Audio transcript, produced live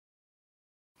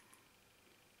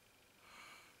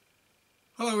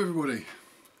Hello everybody,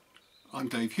 I'm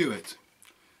Dave Hewett.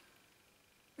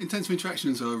 Intensive interaction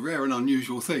is a rare and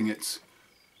unusual thing. It's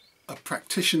a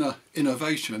practitioner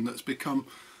innovation that's become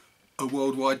a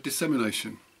worldwide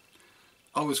dissemination.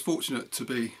 I was fortunate to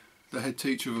be the head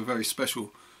teacher of a very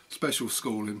special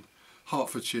school in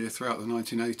Hertfordshire throughout the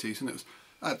 1980s, and it was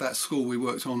at that school we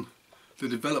worked on the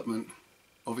development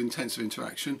of intensive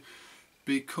interaction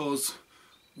because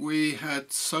we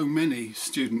had so many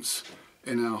students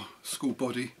in our school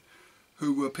body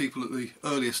who were people at the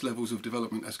earliest levels of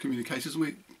development as communicators, and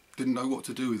we didn't know what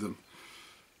to do with them.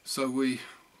 So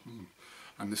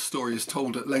and this story is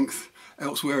told at length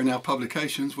elsewhere in our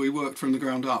publications, we worked from the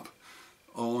ground up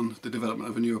on the development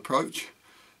of a new approach,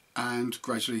 and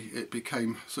gradually it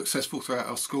became successful throughout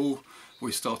our school.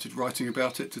 We started writing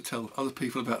about it to tell other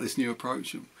people about this new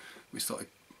approach, and we started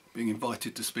being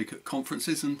invited to speak at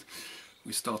conferences, and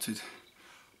we started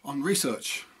on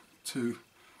research to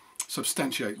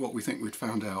substantiate what we think we'd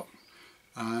found out.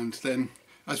 And then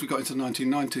as we got into the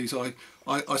 1990s,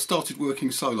 I started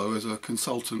working solo as a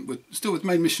consultant, still with the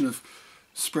main mission of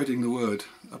spreading the word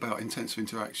about intensive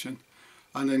interaction.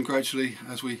 And then gradually,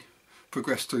 as we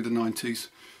progressed through the 90s,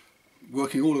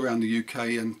 working all around the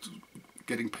UK and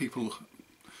getting people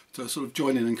to sort of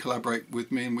join in and collaborate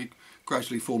with me, and we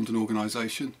gradually formed an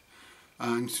organisation.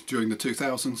 And during the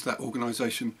 2000s, that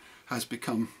organisation has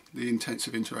become the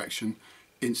Intensive Interaction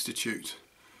Institute,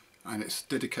 and it's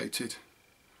dedicated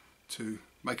to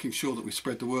making sure that we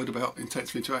spread the word about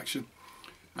intensive interaction,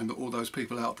 and that all those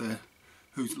people out there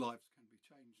whose lives can be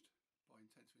changed by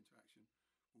intensive interaction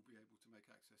will be able to make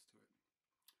access to it.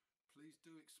 Please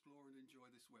do explore and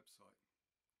enjoy this website.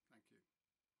 Thank you.